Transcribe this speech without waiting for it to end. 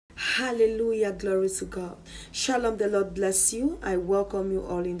Hallelujah, glory to God. Shalom, the Lord bless you. I welcome you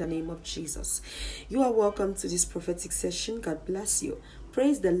all in the name of Jesus. You are welcome to this prophetic session. God bless you.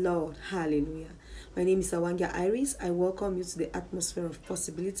 Praise the Lord. Hallelujah. My name is Awanga Iris. I welcome you to the atmosphere of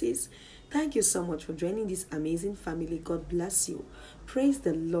possibilities. Thank you so much for joining this amazing family. God bless you. Praise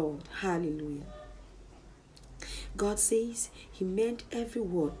the Lord. Hallelujah. God says He meant every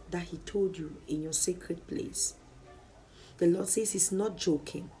word that He told you in your sacred place. The Lord says He's not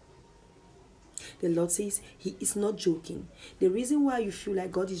joking. The Lord says He is not joking. The reason why you feel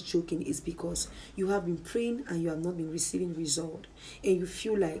like God is joking is because you have been praying and you have not been receiving result. And you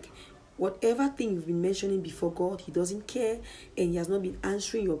feel like whatever thing you've been mentioning before God, He doesn't care and He has not been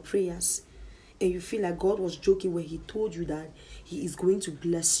answering your prayers. And you feel like God was joking when He told you that He is going to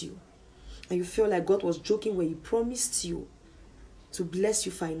bless you. And you feel like God was joking when He promised you to bless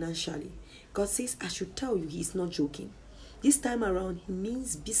you financially. God says, I should tell you, He is not joking. This time around, He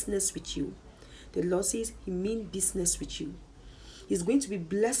means business with you. The Lord says He means business with you. He's going to be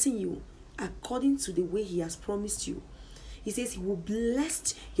blessing you according to the way He has promised you. He says He will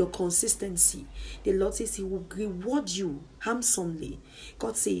bless your consistency. The Lord says He will reward you handsomely.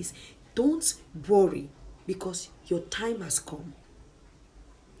 God says, don't worry because your time has come.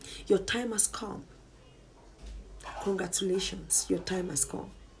 Your time has come. Congratulations, your time has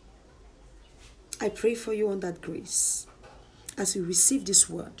come. I pray for you on that grace as you receive this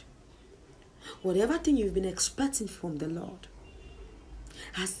word. Whatever thing you've been expecting from the Lord,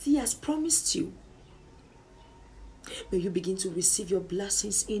 as He has promised you, may you begin to receive your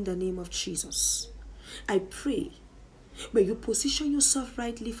blessings in the name of Jesus. I pray, may you position yourself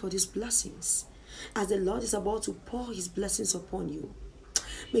rightly for these blessings. As the Lord is about to pour His blessings upon you,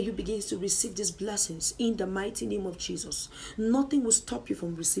 may you begin to receive these blessings in the mighty name of Jesus. Nothing will stop you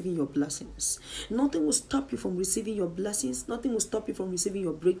from receiving your blessings. Nothing will stop you from receiving your blessings. Nothing will stop you from receiving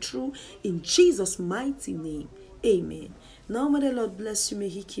your breakthrough in Jesus' mighty name. Amen. Now may the Lord bless you. May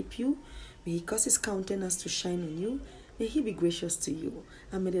He keep you. May He cause His countenance to shine on you. May He be gracious to you.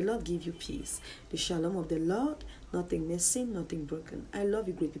 And may the Lord give you peace. The shalom of the Lord, nothing missing, nothing broken. I love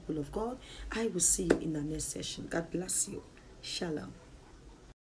you, great people of God. I will see you in the next session. God bless you. Shalom.